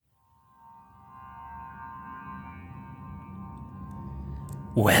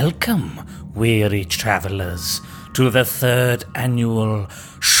Welcome, weary travellers, to the third annual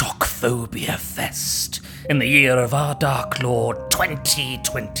Shockphobia Fest in the year of our Dark Lord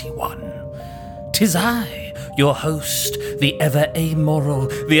 2021. 'Tis I, your host, the ever amoral,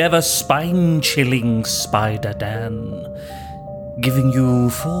 the ever spine-chilling Spider Dan, giving you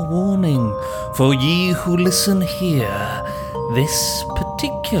forewarning, for ye who listen here, this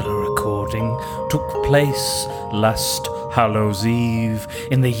particular recording took place last Hallows Eve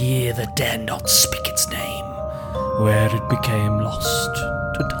in the year that dare not speak its name, where it became lost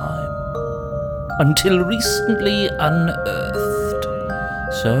to time, until recently unearthed.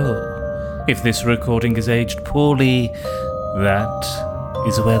 So, if this recording is aged poorly, that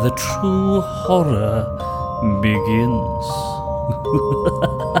is where the true horror begins.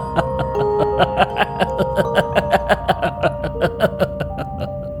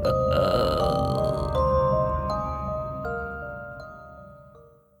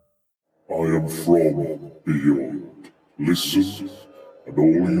 I am from beyond. Listen, and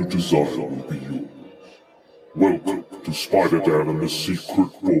all you desire will be yours. Welcome to Spider-Dan and the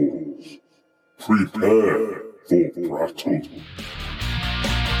Secret Balls. Prepare for battle.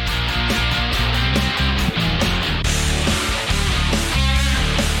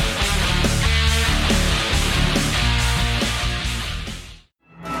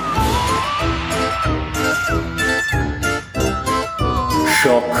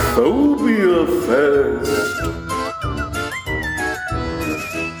 Shockphobia Fest.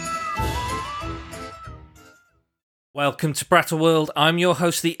 Welcome to Brattle World. I'm your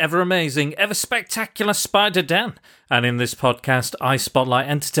host, the ever-amazing, ever-spectacular Spider Dan, and in this podcast, I spotlight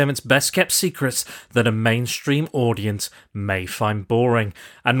entertainment's best-kept secrets that a mainstream audience may find boring.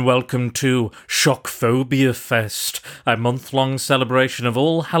 And welcome to Shockphobia Fest, a month-long celebration of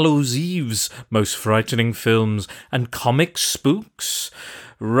All Hallows Eve's most frightening films and comic spooks.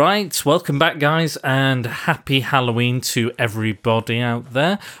 Right, welcome back guys, and happy Halloween to everybody out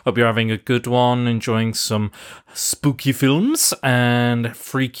there. Hope you're having a good one, enjoying some spooky films and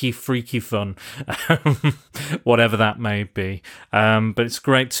freaky fun, whatever that may be. But it's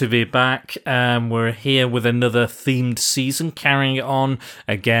great to be back. We're here with another themed season, carrying it on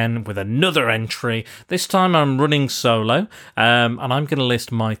again with another entry. This time I'm running solo, and I'm going to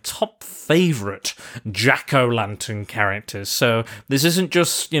list my top favourite Jack-o'-lantern characters. So this isn't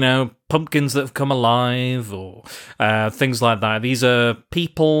just, pumpkins that have come alive or things like that. These are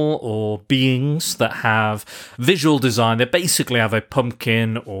people or beings that have visual design. They basically have a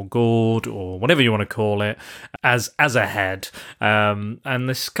pumpkin or gourd or whatever you want to call it as a head. And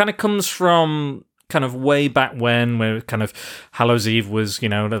this kind of comes from kind of way back when, where kind of Hallows Eve was,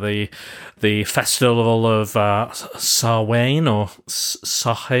 the festival of Samhain or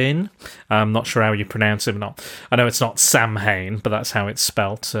Samhain. I'm not sure how you pronounce it. I know it's not Samhain, but that's how it's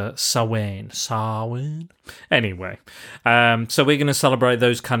spelt. Samhain. Anyway, so we're going to celebrate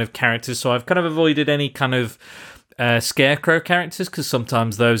those kind of characters. So I've kind of avoided any kind of scarecrow characters, because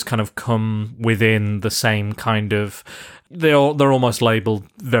sometimes those kind of come within the same kind of... They're almost labelled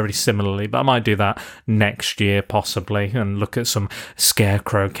very similarly, but I might do that next year possibly and look at some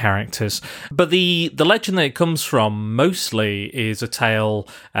scarecrow characters. But the legend that it comes from mostly is a tale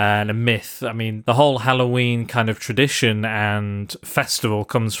and a myth. I mean, the whole Halloween kind of tradition and festival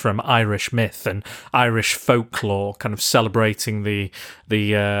comes from Irish myth and Irish folklore, kind of celebrating the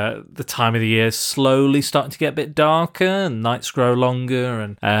time of the year slowly starting to get a bit darker and nights grow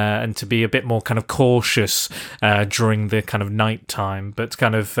longer and to be a bit more kind of cautious during the kind of night time, but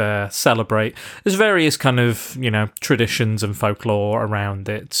kind of celebrate. There's various kind of traditions and folklore around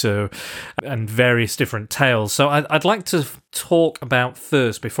it, and various different tales. So I'd like to talk about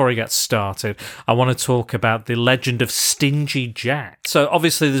first, before I get started, I want to talk about the legend of Stingy Jack. So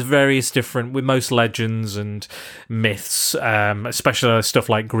obviously there's various different, with most legends and myths, especially stuff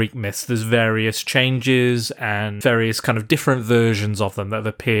like Greek myths, there's various changes and various kind of different versions of them that have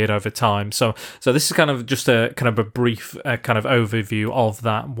appeared over time. So this is kind of just a kind of a brief kind of overview of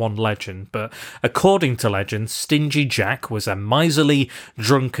that one legend. But according to legend, Stingy Jack was a miserly,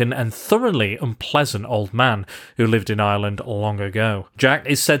 drunken and thoroughly unpleasant old man who lived in Ireland long ago. Jack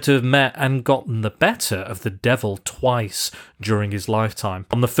is said to have met and gotten the better of the devil twice during his lifetime.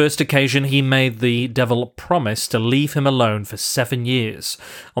 On the first occasion, he made the devil promise to leave him alone for 7 years.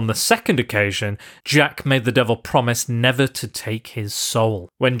 On the second occasion, Jack made the devil promise never to take his soul.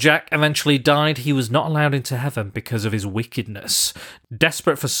 When Jack eventually died, he was not allowed into heaven because of his wickedness.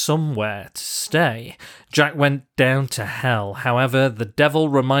 Desperate for somewhere to stay, Jack went down to hell. However, the devil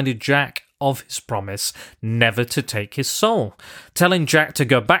reminded Jack of his promise never to take his soul, telling Jack to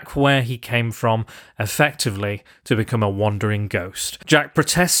go back where he came from, effectively to become a wandering ghost. Jack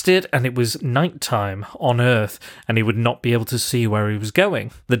protested, and it was nighttime on Earth, and he would not be able to see where he was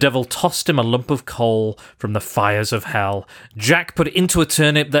going. The devil tossed him a lump of coal from the fires of hell. Jack put it into a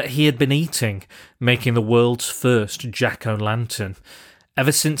turnip that he had been eating, making the world's first jack-o'-lantern.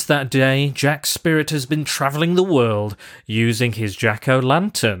 Ever since that day, Jack's spirit has been travelling the world, using his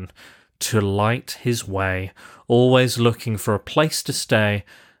jack-o'-lantern to light his way, always looking for a place to stay,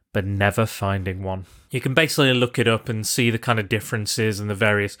 but never finding one. You can basically look it up and see the kind of differences and the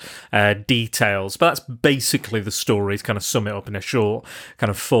various details, but that's basically the story, to kind of sum it up in a short kind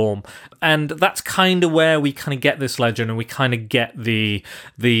of form. And that's kind of where we kind of get this legend, and we kind of get the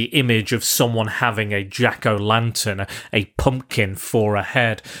image of someone having a jack-o'-lantern, a pumpkin for a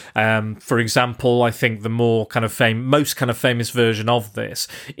head. For example, I think the more kind of most kind of famous version of this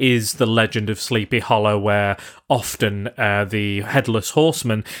is the Legend of Sleepy Hollow, where often the Headless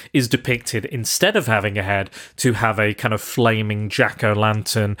Horseman is depicted, instead of having a head, to have a kind of flaming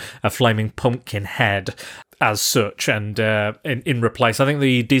jack-o'-lantern, a flaming pumpkin head as such, and in replace, I think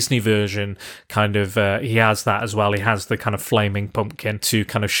the Disney version kind of he has that as well. He has the kind of flaming pumpkin to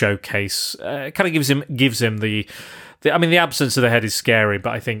kind of showcase, kind of gives him the absence of the head is scary, but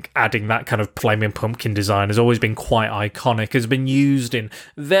I think adding that kind of flaming pumpkin design has always been quite iconic. It's been used in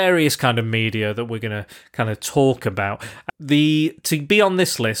various kind of media that we're going to kind of talk about. To be on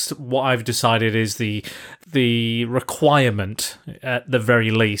this list, what I've decided is the requirement, at the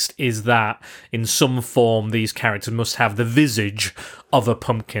very least, is that in some form these characters must have the visage of a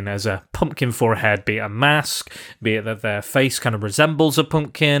pumpkin as a pumpkin for a head, be it a mask, be it that their face kind of resembles a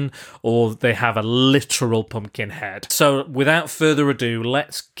pumpkin, or they have a literal pumpkin head. So without further ado,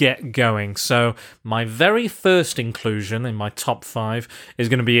 let's get going. So my very first inclusion in my top 5 is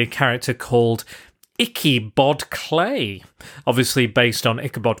going to be a character called Ichabod Clay, obviously based on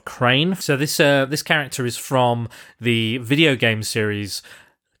Ichabod Crane. So this character is from the video game series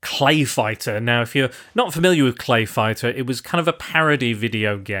Clay Fighter. Now, if you're not familiar with Clay Fighter, it was kind of a parody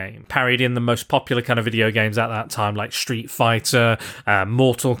video game, parodying the most popular kind of video games at that time, like Street Fighter,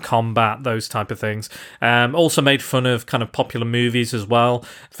 Mortal Kombat, those type of things. Also made fun of kind of popular movies as well.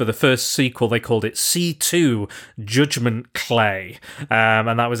 For the first sequel, they called it C2 Judgment Clay,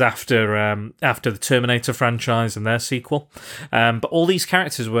 and that was after the Terminator franchise and their sequel. But all these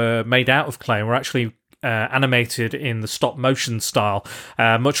characters were made out of clay and were actually animated in the stop motion style,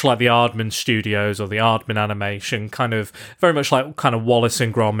 much like the Aardman Studios or the Aardman Animation, kind of very much like kind of Wallace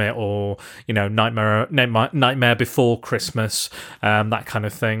and Gromit, or Nightmare Before Christmas, that kind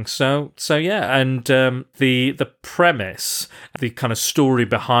of thing. So yeah, and the premise, the kind of story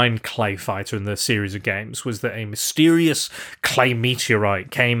behind Clay Fighter and the series of games was that a mysterious clay meteorite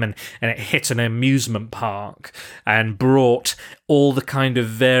came and it hit an amusement park and brought all the kind of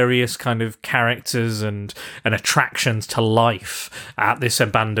various kind of characters and attractions to life at this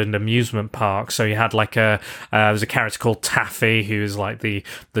abandoned amusement park. So you had like there's a character called Taffy, who is like the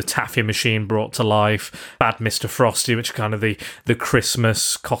taffy machine brought to life. Bad Mr. Frosty, which are kind of the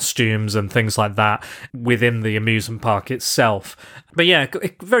Christmas costumes and things like that within the amusement park itself. But yeah,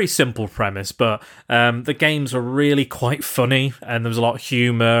 very simple premise, but the games are really quite funny, and there was a lot of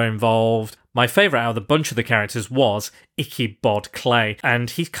humour involved. My favourite out of the bunch of the characters was Ichabod Clay, and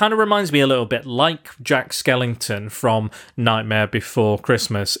he kind of reminds me a little bit like Jack Skellington from Nightmare Before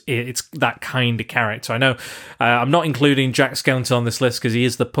Christmas. It's that kind of character. I know I'm not including Jack Skellington on this list because he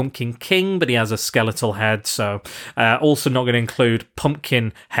is the Pumpkin King, but he has a skeletal head, so also not going to include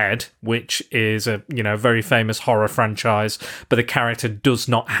Pumpkinhead, which is a very famous horror franchise, but the character does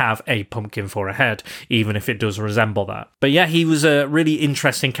not have a pumpkin for a head, even if it does resemble that. But yeah, he was a really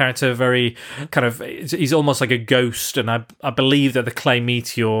interesting character, very kind of, he's almost like a ghost, and I believe that the clay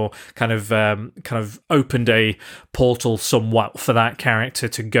meteor kind of opened a portal somewhat for that character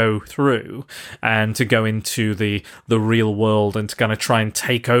to go through and to go into the real world and to kind of try and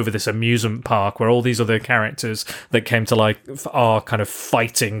take over this amusement park where all these other characters that came to life are kind of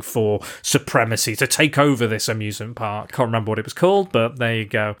fighting for supremacy to take over this amusement park. Can't remember what it was called, but there you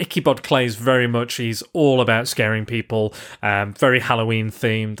go. Ichabod Clay is very much, he's all about scaring people, very Halloween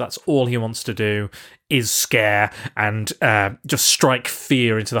themed. That's all he wants to do is scare and just strike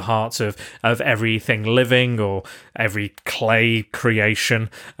fear into the hearts of everything living or every clay creation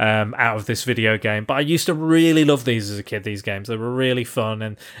out of this video game. But I used to really love these as a kid, these games. They were really fun,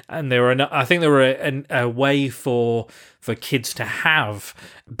 and they were I think they were a way for kids to have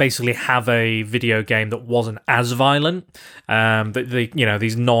a video game that wasn't as violent.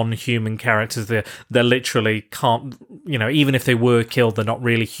 These non-human characters, they literally can't, even if they were killed, they're not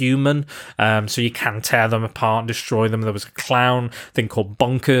really human. So you can tear them apart and destroy them. There was a clown thing called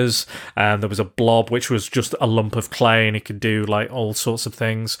Bonkers. There was a blob, which was just a lump of clay, and it could do like all sorts of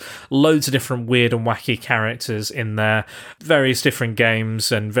things. Loads of different weird and wacky characters in there. Various different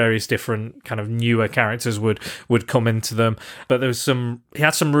games and various different kind of newer characters would come into them. But he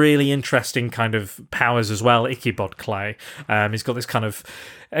had some really interesting kind of powers as well. Ichabod Clay. He's got this kind of,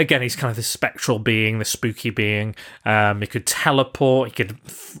 again, he's kind of this spectral being, this spooky being. He could teleport. He could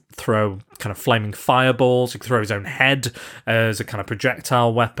throw kind of flaming fireballs. He could throw his own head as a kind of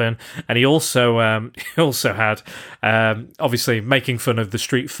projectile weapon. And he also had, obviously making fun of the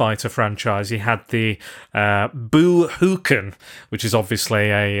Street Fighter franchise, he had the Boo-Hooken, which is obviously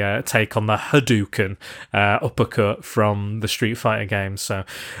a take on the Hadouken uppercut from the Street Fighter games. So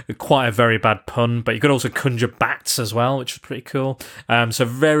quite a very bad pun, but you could also conjure bats as well, which is pretty cool. So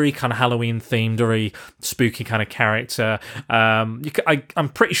very kind of Halloween themed, very spooky kind of character. I'm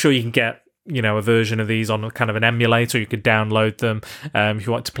pretty sure you can get a version of these on kind of an emulator. You could download them if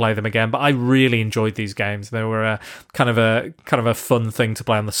you want to play them again. But I really enjoyed these games. They were kind of a fun thing to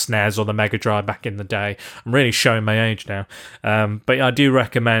play on the SNES or the Mega Drive back in the day. I'm really showing my age now, but I do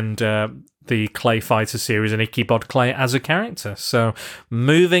recommend the Clay Fighter series and Ichabod Clay as a character. So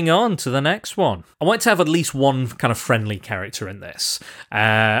moving on to the next one. I wanted to have at least one kind of friendly character in this.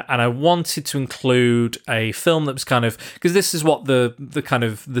 And I wanted to include a film that was kind of, because this is what the kind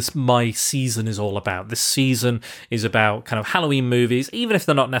of this my season is all about. This season is about kind of Halloween movies, even if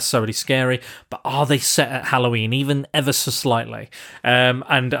they're not necessarily scary, but are they set at Halloween, even ever so slightly?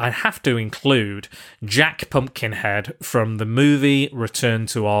 And I have to include Jack Pumpkinhead from the movie Return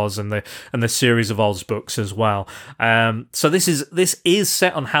to Oz and the series of Oz books as well. So this is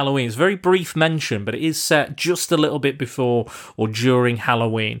set on Halloween. It's a very brief mention, but it is set just a little bit before or during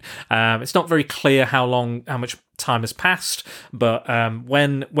Halloween. It's not very clear how much time has passed, but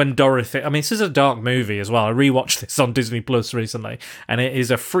when Dorothy, I mean, this is a dark movie as well. I rewatched this on Disney Plus recently, and it is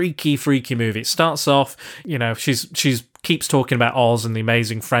a freaky movie. It starts off, she's keeps talking about Oz and the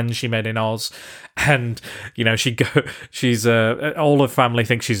amazing friends she made in Oz, and she's all her family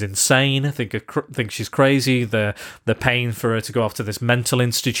think she's insane, think she's crazy. They're paying for her to go off to this mental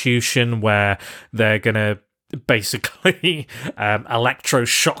institution where they're gonna basically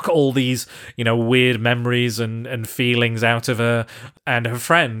electroshock all these weird memories and feelings out of her. And her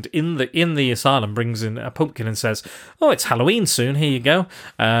friend in the asylum brings in a pumpkin and says, "Oh, it's Halloween soon, here you go."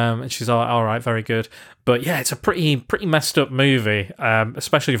 And she's all right, very good. But yeah, it's a pretty messed up movie,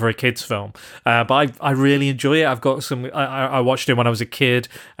 especially for a kids' film. But I really enjoy it. I've got some. I watched it when I was a kid,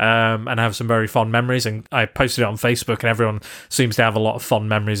 and I have some very fond memories. And I posted it on Facebook, and everyone seems to have a lot of fond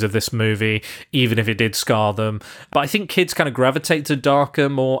memories of this movie, even if it did scar them. But I think kids kind of gravitate to darker,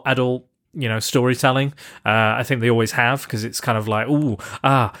 more adult storytelling. I think they always have, because it's kind of like,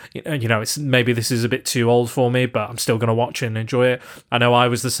 it's maybe this is a bit too old for me, but I'm still going to watch it and enjoy it. I know I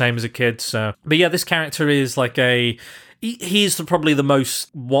was the same as a kid. So, but yeah, this character is like he's probably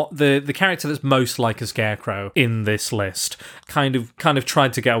the character that's most like a scarecrow in this list. Kind of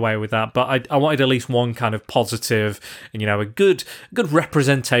tried to get away with that, but I wanted at least one kind of positive and a good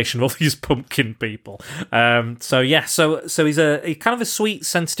representation of all these pumpkin people. So he's a kind of a sweet,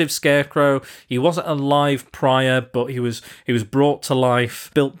 sensitive scarecrow. He wasn't alive prior, but he was brought to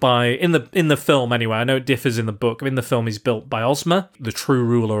life, built by in the film anyway. I know it differs in the book. In the film, he's built by Ozma, the true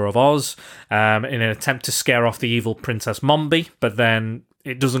ruler of Oz, in an attempt to scare off the evil Princess Mombi, but then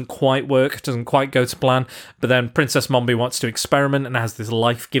it doesn't quite work, doesn't quite go to plan. But then Princess Mombi wants to experiment and has this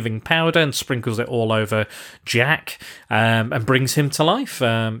life-giving powder and sprinkles it all over Jack, and brings him to life.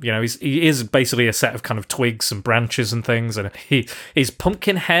 He is basically a set of kind of twigs and branches and things, and his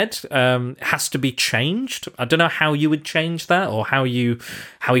pumpkin head has to be changed. I don't know how you would change that, or how he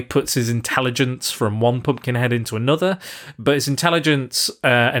puts his intelligence from one pumpkin head into another, but his intelligence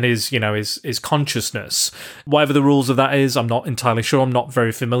and his consciousness, whatever the rules of that is, I'm not entirely sure. I'm not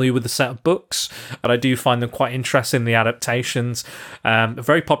very familiar with the set of books, but I do find them quite interesting, the adaptations. A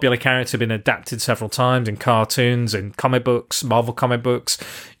very popular character, been adapted several times in cartoons, in comic books, Marvel comic books,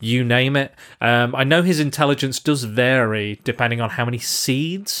 you name it. I know his intelligence does vary depending on how many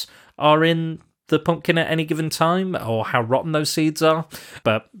seeds are in the pumpkin at any given time, or how rotten those seeds are.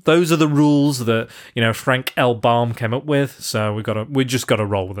 But those are the rules that, Frank L. Baum came up with, so we just got to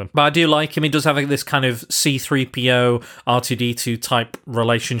roll with them. But I do like him. He does have this kind of C-3PO, R2-D2 type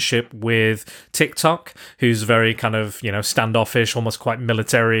relationship with TikTok, who's very kind of, standoffish, almost quite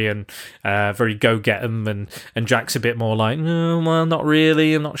military, and very go-get 'em, and Jack's a bit more like, well, not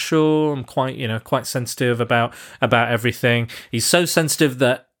really, I'm not sure, I'm quite sensitive about everything. He's so sensitive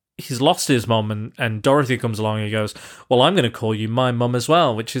that he's lost his mum, and Dorothy comes along and he goes, well, I'm going to call you my mum as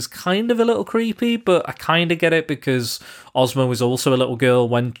well, which is kind of a little creepy, but I kind of get it because Ozma was also a little girl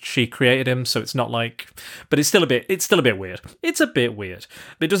when she created him, so it's not like, but it's still a bit weird. It's a bit weird.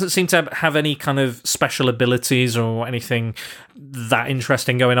 But it doesn't seem to have any kind of special abilities or anything that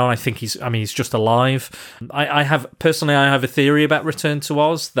interesting going on. I think he's just alive. I have a theory about Return to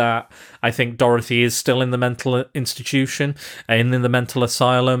Oz, that I think Dorothy is still in the mental institution, in the mental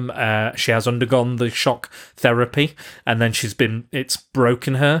asylum. She has undergone the shock therapy, and then it's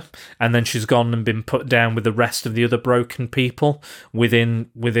broken her, and then she's gone and been put down with the rest of the other broken people within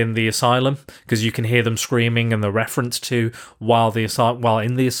the asylum, because you can hear them screaming and the reference to while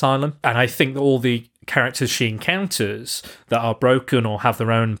in the asylum. And I think that all the characters she encounters that are broken or have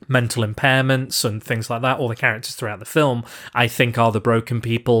their own mental impairments and things like that, all the characters throughout the film, I think are the broken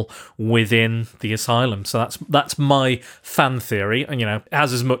people within the asylum. So that's my fan theory, and it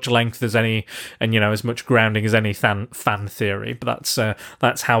has as much length as any, and as much grounding as any fan theory. But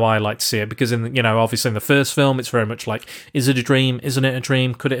that's how I like to see it, because obviously in the first film it's very much like, is it a dream? Isn't it a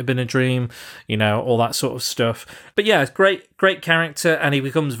dream? Could it have been a dream? All that sort of stuff. But yeah, it's great character, and he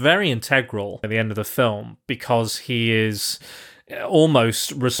becomes very integral at the end of the film, because he is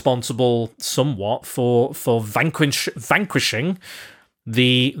almost responsible somewhat for vanquishing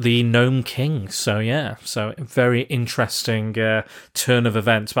the Gnome King. So very interesting turn of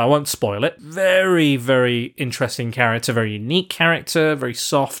events, but I won't spoil it. Very, very interesting character, very unique character, very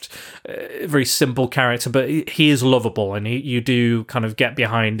soft, very simple character, but he is lovable, and you do kind of get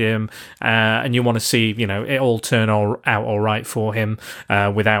behind him, and you want to see it all turn out all right for him,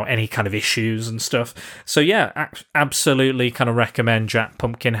 without any kind of issues and stuff. So yeah, absolutely kind of recommend Jack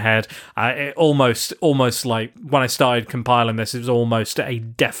Pumpkinhead. It almost like when I started compiling this, it was almost a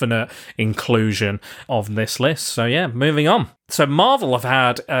definite inclusion of this list. So yeah, moving on. So Marvel have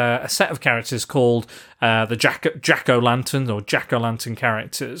had a set of characters called the Jack-O-Lantern, or Jack-O-Lantern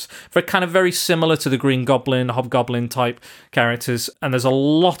characters. They're kind of very similar to the Green Goblin, Hobgoblin type characters, and there's a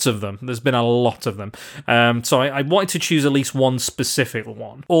lot of them. There's been a lot of them. So I wanted to choose at least one specific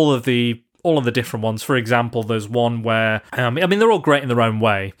one. All of the different ones. For example, there's one where, they're all great in their own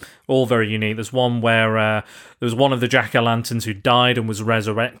way, all very unique. There's one where there was one of the Jack-O-Lanterns who died and was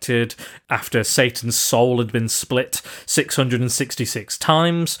resurrected after Satan's soul had been split 666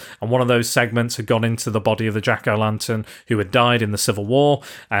 times, and one of those segments had gone into the body of the Jack-O-Lantern who had died in the Civil War,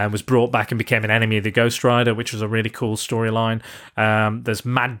 and was brought back and became an enemy of the Ghost Rider, which was a really cool storyline. There's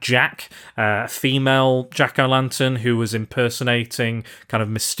Mad Jack, a female Jack-O-Lantern who was impersonating kind of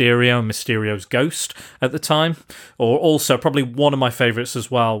Mysterio's ghost at the time. Or also, probably one of my favourites as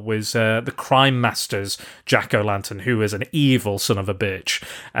well was the Crime Master's Jack-O-Lantern, who is an evil son of a bitch.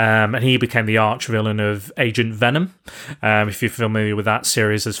 And he became the arch villain of Agent Venom. If you're familiar with that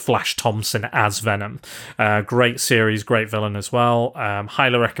series, as Flash Thompson as Venom. Great series, great villain as well.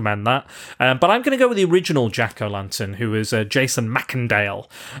 Highly recommend that. But I'm going to go with the original Jack-O-Lantern, who is Jason Macendale.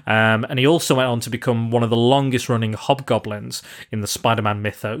 And he also went on to become one of the longest running hobgoblins in the Spider-Man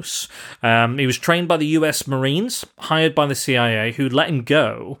mythos. He was trained by the US Marines, hired by the CIA, who let him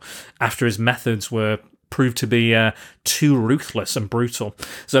go after his methods were proved to be too ruthless and brutal.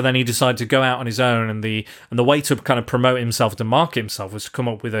 So then he decided to go out on his own, and the way to kind of promote himself, to market himself, was to come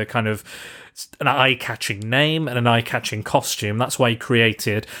up with a kind of an eye-catching name and an eye-catching costume. That's why he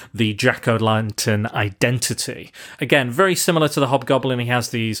created the Jack-O-Lantern identity. Again, very similar to the Hobgoblin. He has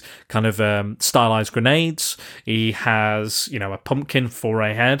these kind of stylized grenades. He has, a pumpkin for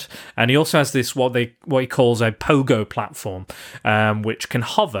a head, and he also has this what he calls a pogo platform, which can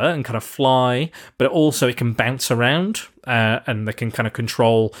hover and kind of fly, but also it can bounce around. And they can kind of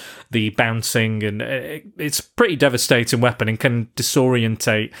control the bouncing, and it's a pretty devastating weapon, and can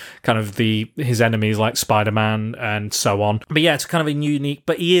disorientate kind of his enemies like Spider-Man and so on. But yeah, it's kind of a unique,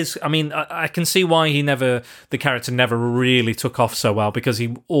 but he is, I can see why the character never really took off so well, because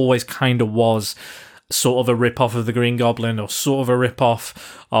he always kind of was sort of a rip-off of the Green Goblin, or sort of a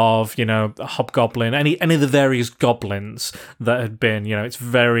rip-off of, Hobgoblin, any of the various goblins that had been, it's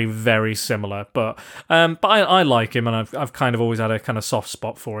very, very similar. But I like him, and I've kind of always had a kind of soft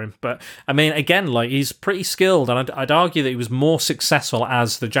spot for him. But I mean, again, like, he's pretty skilled, and I'd argue that he was more successful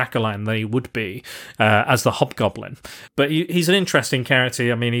as the Jack-o'-lantern than he would be as the Hobgoblin. But he's an interesting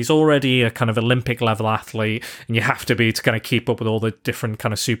character. I mean, he's already a kind of Olympic level athlete, and you have to be to kind of keep up with all the different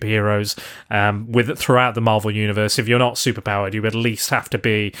kind of superheroes throughout the Marvel universe. If you're not superpowered, you at least have to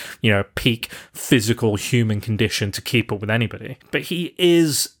be, peak physical human condition to keep up with anybody. But he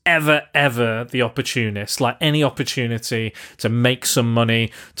is ever the opportunist. Like, any opportunity to make some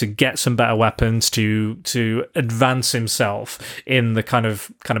money, to get some better weapons, to advance himself in the kind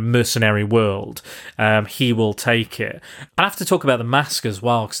of mercenary world, he will take it. I have to talk about the mask as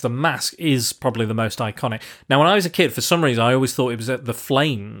well, because the mask is probably the most iconic. Now, when I was a kid, for some reason, I always thought it was that the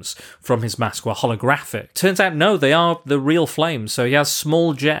flames from his mask were holographic. Turns out, no, they are the real flames. So he has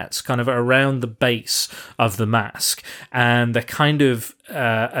small jets kind of around the base of the mask, and they're kind of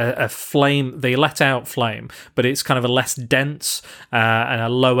a flame. They let out flame, but it's kind of a less dense and a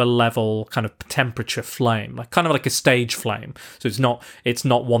lower level kind of temperature flame, kind of like a stage flame. So it's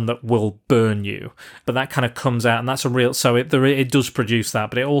not one that will burn you, but that kind of comes out, and that's a real. So it does produce that,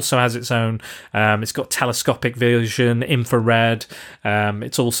 but it also has its own. It's got telescopic vision, infrared.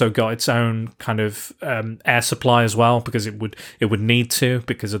 It's also got its own kind of air supply as well, because it would need to,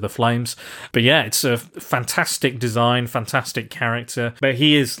 because of the flames. But yeah, it's a fantastic design, fantastic character. But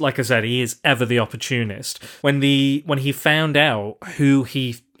he is, like I said, he is ever the opportunist. When he found out who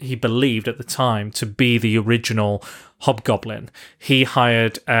he believed at the time to be the original Hobgoblin, he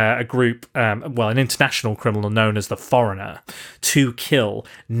hired a group, an international criminal known as the Foreigner, to kill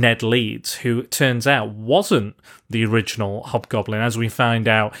Ned Leeds, who it turns out wasn't the original Hobgoblin, as we find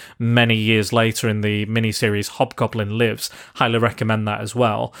out many years later in the miniseries Hobgoblin Lives. Highly recommend that as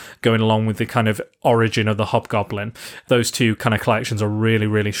well, going along with the kind of origin of the Hobgoblin. Those two kind of collections are really,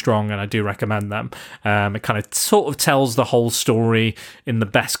 really strong, and I do recommend them. It kind of sort of tells the whole story in the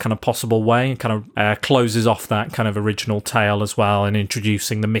best kind of possible way, and kind of closes off that kind of original tale as well, and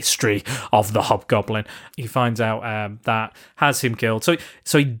introducing the mystery of the Hobgoblin. He finds out that has him killed,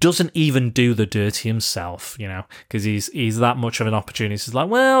 so he doesn't even do the dirty himself, because he's that much of an opportunist. He's like,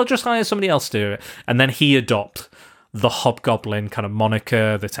 well, just hire somebody else to do it, and then he adopts the Hobgoblin kind of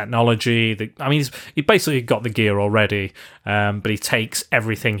moniker, the technology. He basically got the gear already, but he takes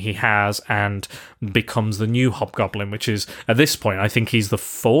everything he has and becomes the new Hobgoblin, which is, at this point, I think he's the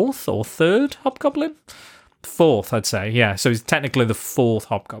fourth or third Hobgoblin. Fourth, I'd say, yeah. So he's technically the fourth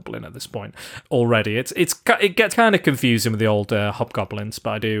Hobgoblin at this point already. It gets kind of confusing with the old Hobgoblins,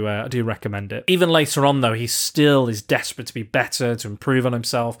 but I do recommend it. Even later on, though, he still is desperate to be better, to improve on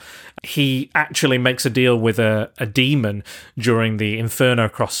himself. He actually makes a deal with a demon during the Inferno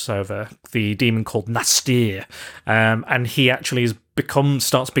crossover, the demon called Nastir, and he actually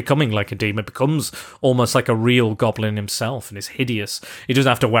starts becoming like a demon, becomes almost like a real goblin himself, and is hideous. He doesn't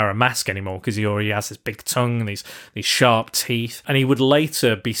have to wear a mask anymore, because he already has this big tongue and these sharp teeth, and he would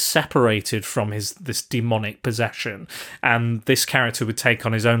later be separated from this demonic possession, and this character would take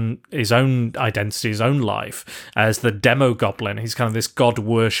on his own identity, his own life, as the Demo Goblin. He's kind of this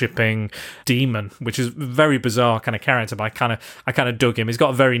god-worshipping demon, which is a very bizarre kind of character, but I kind of dug him. He's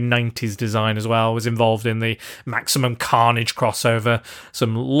got a very 90s design as well, was involved in the Maximum Carnage crossover.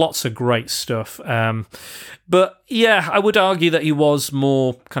 Lots of great stuff. But yeah, I would argue that he was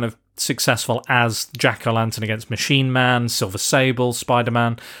more kind of successful as Jack-o'-lantern against Machine Man, Silver Sable,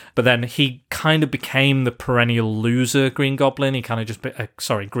 Spider-Man, but then he kind of became the perennial loser Green Goblin. He kind of just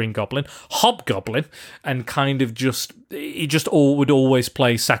Hobgoblin, and kind of would always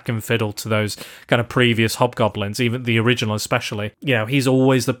play second fiddle to those kind of previous Hobgoblins, even the original especially. He's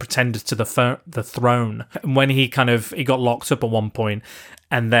always the pretender to the throne. When he got locked up at one point,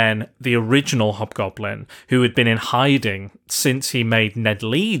 and then the original Hobgoblin, who had been in hiding since he made Ned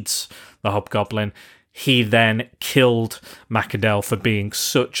Leeds the Hobgoblin, he then killed Macadel for being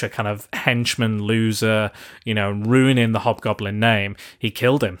such a kind of henchman loser, ruining the Hobgoblin name. He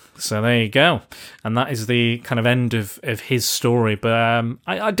killed him. So there you go. And that is the kind of end of his story. But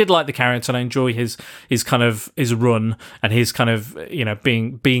I did like the character, and I enjoy his kind of his run, and his kind of,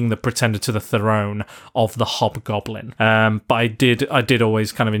 being the pretender to the throne of the Hobgoblin. But I did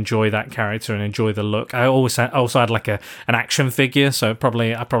always kind of enjoy that character and enjoy the look. I also had like an action figure, so I probably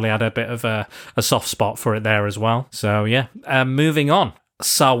had a bit of a soft spot for it there as well. So yeah, moving on.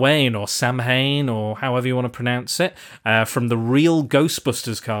 Sarwain or Samhain or however you want to pronounce it, from the real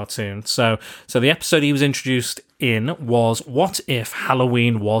Ghostbusters cartoon. So the episode he was introduced in was What If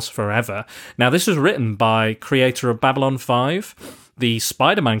Halloween Was Forever? Now, this was written by creator of Babylon 5, the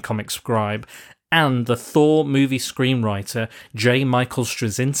Spider-Man comic scribe, and the Thor movie screenwriter J. Michael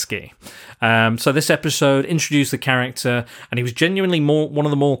Straczynski. So this episode introduced the character, and he was genuinely one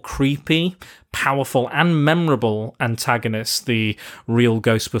of the more creepy, powerful, and memorable antagonists the real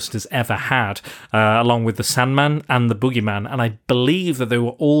Ghostbusters ever had, along with the Sandman and the Boogeyman. And I believe that they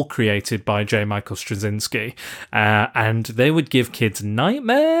were all created by J. Michael Straczynski, and they would give kids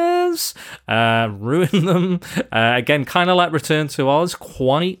nightmares, ruin them. Again, kind of like Return to Oz,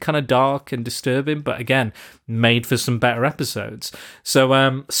 quite kind of dark and disturbing, but again, made for some better episodes. So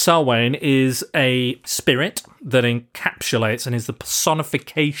Sarwain is a spirit that encapsulates and is the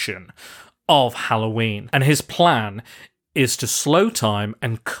personification of Halloween, and his plan is to slow time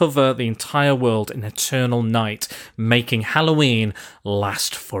and cover the entire world in eternal night, making Halloween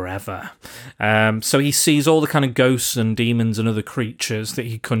last forever. So he sees all the kind of ghosts and demons and other creatures that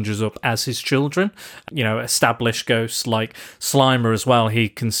he conjures up as his children. You know, established ghosts like Slimer as well. He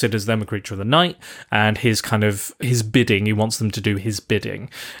considers them a creature of the night, and his bidding. He wants them to do his bidding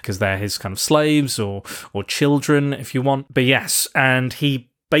because they're his kind of slaves or children, if you want. But yes, and he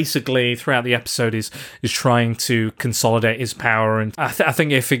basically throughout the episode is trying to consolidate his power, and I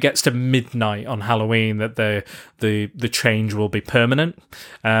think if it gets to midnight on Halloween that the change will be permanent.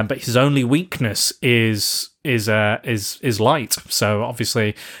 But his only weakness is light. So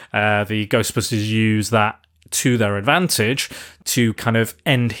obviously the Ghostbusters use that to their advantage to kind of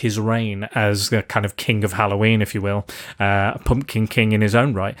end his reign as the kind of king of Halloween, if you will, a pumpkin king in his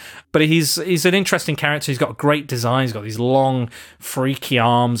own right. But he's an interesting character. He's got a great design. He's got these long, freaky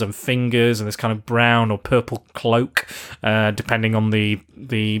arms and fingers and this kind of brown or purple cloak, depending on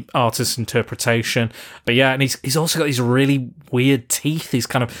the artist's interpretation. But yeah, and he's also got these really weird teeth, these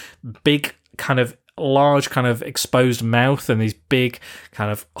kind of big, kind of large kind of exposed mouth and these big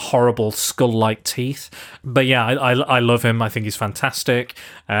kind of horrible skull-like teeth. But yeah, I love him. I think he's fantastic.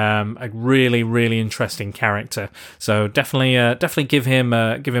 A really, really interesting character. So definitely give him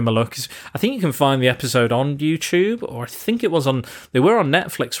a look. I think you can find the episode on YouTube, or I think it was they were on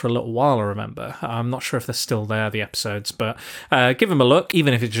Netflix for a little while, I remember. I'm not sure if they're still there, the episodes, but give him a look,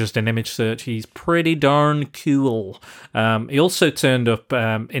 even if it's just an image search. He's pretty darn cool. He also turned up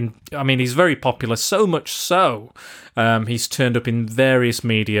he's very popular, so much so he's turned up in various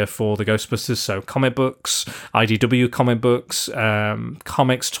media for the Ghostbusters, so comic books, IDW comic books,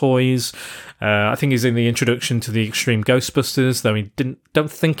 comics, toys. I think he's in the introduction to the Extreme Ghostbusters, though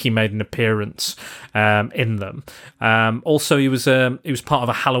don't think he made an appearance in them. Also, he was part of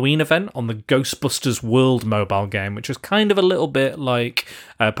a Halloween event on the Ghostbusters World mobile game, which was kind of a little bit like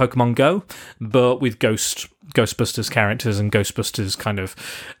Pokemon Go, but with Ghostbusters characters and Ghostbusters kind of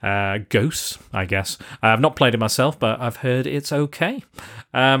ghosts, I guess. I've not played it myself, but I've heard it's okay.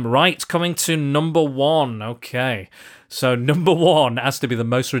 Right, coming to number one. Okay, so number one has to be the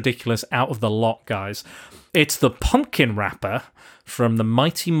most ridiculous out of the lot, guys. It's the pumpkin wrapper from the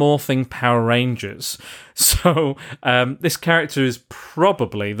Mighty Morphin Power Rangers. So this character is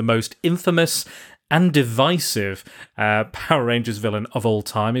probably the most infamous and divisive Power Rangers villain of all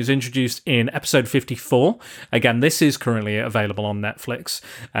time. He was introduced in episode 54. Again, this is currently available on Netflix,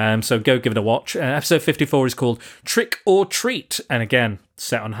 so go give it a watch. Episode 54 is called Trick or Treat, and again,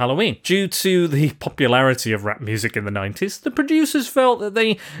 set on Halloween. Due to the popularity of rap music in the 90s, the producers felt that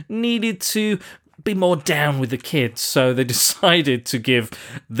they needed to be more down with the kids, so they decided to give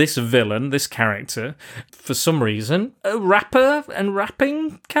this villain, this character, for some reason, a rapper and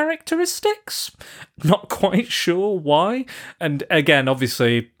rapping characteristics. Not quite sure why. And again,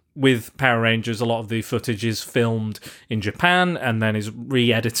 obviously, with Power Rangers, a lot of the footage is filmed in Japan and then is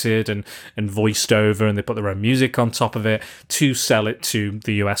re-edited and voiced over, and they put their own music on top of it to sell it to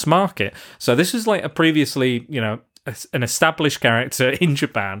the US market. So this is like a previously, an established character in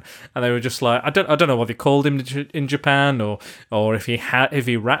Japan, and they were just like, I don't know what they called him in Japan, or if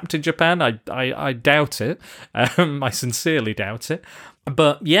he rapped in Japan. I doubt it. I sincerely doubt it.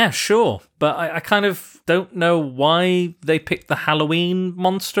 But yeah, sure. But I kind of don't know why they picked the Halloween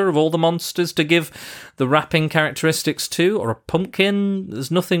monster of all the monsters to give the rapping characteristics to, or a pumpkin.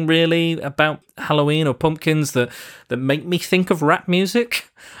 There's nothing really about Halloween or pumpkins that make me think of rap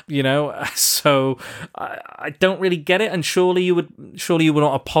music, So I don't really get it. And surely you would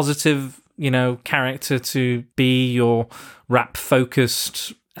want a positive, character to be your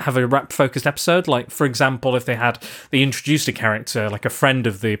rap-focused have a rap-focused episode. Like, for example, if they introduced a character, like a friend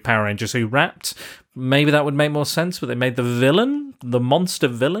of the Power Rangers who rapped, maybe that would make more sense, but they made the monster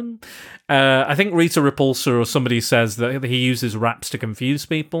villain. I think Rita Repulsa or somebody says that he uses raps to confuse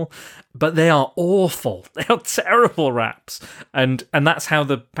people, but they are awful. They are terrible raps. And that's how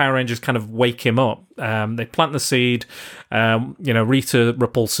the Power Rangers kind of wake him up. They plant the seed. Rita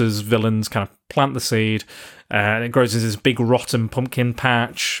Repulsa's villains kind of plant the seed. And it grows into this big rotten pumpkin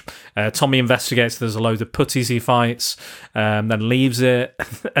patch. Tommy investigates. There's a load of putties he fights, then leaves it,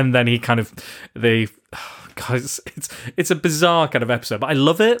 and then guys, it's a bizarre kind of episode, but I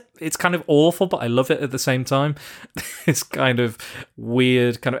love it. It's kind of awful, but I love it at the same time. It's kind of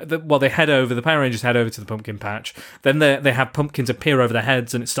weird. The Power Rangers head over to the pumpkin patch. Then they have pumpkins appear over their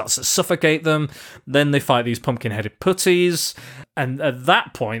heads, and it starts to suffocate them. Then they fight these pumpkin-headed putties, and at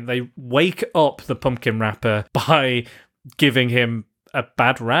that point, they wake up the pumpkin rapper by giving him a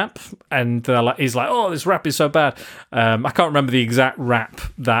bad rap, and he's like, "Oh, this rap is so bad." I can't remember the exact rap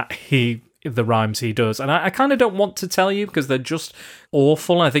that the rhymes he does, and I kind of don't want to tell you because they're just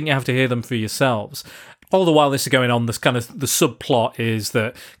awful. I think you have to hear them for yourselves. All the while this is going on, this kind of the subplot is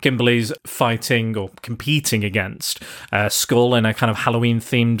that Kimberly's fighting or competing against Skull in a kind of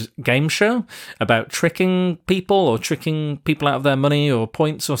Halloween-themed game show about tricking people out of their money or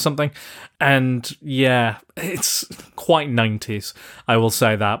points or something. And yeah, it's quite 90s, I will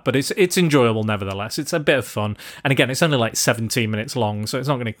say that, but it's enjoyable nevertheless. It's a bit of fun, and again, it's only like 17 minutes long, so it's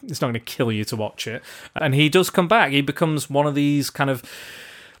not gonna kill you to watch it. And he does come back. He becomes one of these kind of,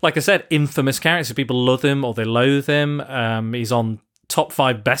 like I said, infamous characters. People love him or they loathe him. He's on top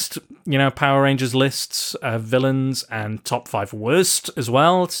 5 best, Power Rangers lists, villains, and top 5 worst as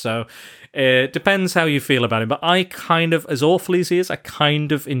well. So it depends how you feel about him. But I kind of, as awful as he is, I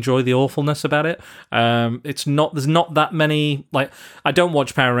kind of enjoy the awfulness about it. There's not that many, I don't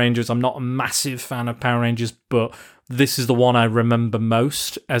watch Power Rangers. I'm not a massive fan of Power Rangers, but this is the one I remember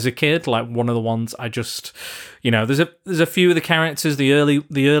most as a kid. Like one of the ones I just, there's a few of the characters, the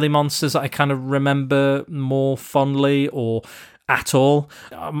early monsters that I kind of remember more fondly or at all.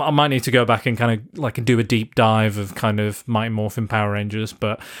 I might need to go back and kind of do a deep dive of kind of Mighty Morphin Power Rangers,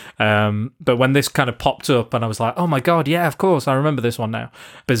 but when this kind of popped up and I was like, oh my god, yeah, of course, I remember this one now.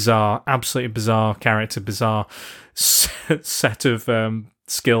 Bizarre, absolutely bizarre character, bizarre set of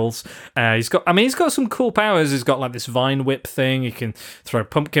skills. He's got some cool powers. He's got like this vine whip thing. He can throw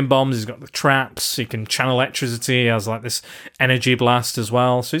pumpkin bombs. He's got the traps. He can channel electricity. He has like this energy blast as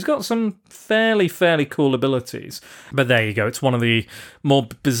well. So he's got some fairly cool abilities. But there you go. It's one of the more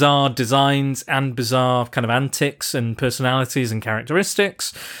bizarre designs and bizarre kind of antics and personalities and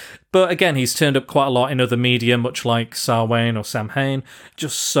characteristics. But again, he's turned up quite a lot in other media, much like Sarwain or Sam Hain.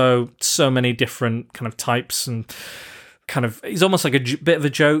 Just so many different kind of types and kind of, he's almost like a bit of a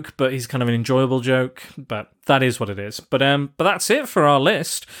joke, but he's kind of an enjoyable joke. But that is what it is. But that's it for our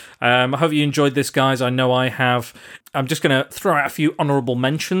list. I hope you enjoyed this, guys. I know I have. I'm just going to throw out a few honourable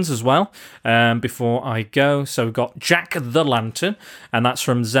mentions as well before I go. So we've got Jack the Lantern, and that's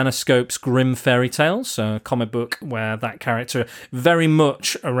from Zenoscope's Grim Fairy Tales, a comic book where that character very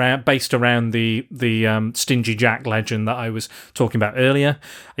much based around the Stingy Jack legend that I was talking about earlier.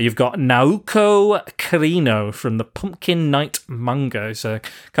 You've got Naoko Kirino from the Pumpkin Knight manga. He's a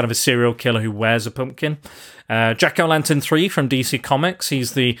kind of a serial killer who wears a pumpkin. Jack-O-Lantern 3 from DC Comics.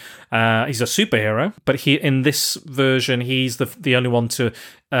 He's a superhero, but in this version, he's the only one to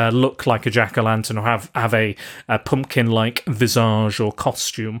look like a jack-o'-lantern or have a pumpkin-like visage or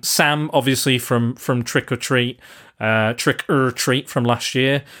costume. Sam, obviously from Trick or Treat from last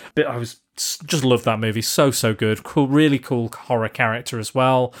year. But I just love that movie. So good. Cool, really cool horror character as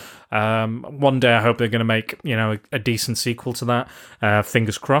well. One day I hope they're going to make a decent sequel to that.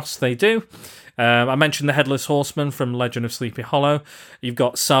 Fingers crossed they do. I mentioned the Headless Horseman from Legend of Sleepy Hollow. You've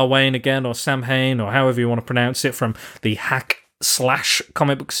got Sarwain again, or Sam Hain, or however you want to pronounce it, from the Hack/Slash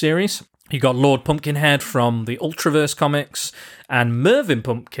comic book series. You got Lord Pumpkinhead from the Ultraverse comics, and Mervyn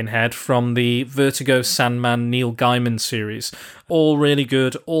Pumpkinhead from the Vertigo Sandman Neil Gaiman series. All really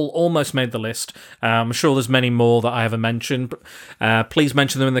good, all almost made the list. I'm sure there's many more that I haven't mentioned. Please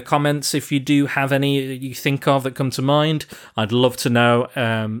mention them in the comments if you do have any you think of that come to mind. I'd love to know,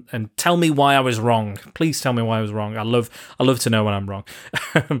 and tell me why I was wrong. Please tell me why I was wrong. I love to know when I'm wrong.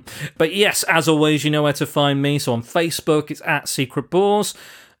 But yes, as always, you know where to find me. So on Facebook, it's @Secret Bores.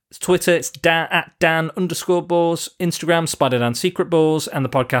 Twitter, it's at Dan_Balls. Instagram, Spider-Dan Secret Balls. And the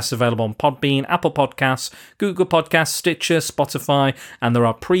podcast is available on Podbean, Apple Podcasts, Google Podcasts, Stitcher, Spotify. And there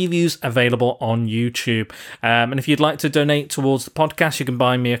are previews available on YouTube. And if you'd like to donate towards the podcast, you can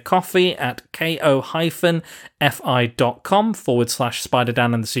buy me a coffee at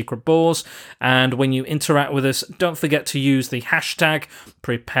ko-fi.com/SpiderDan and the Secret Balls. And when you interact with us, don't forget to use the hashtag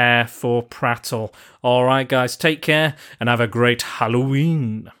 #PrepareForPrattle. All right, guys, take care and have a great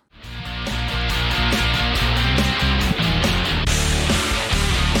Halloween.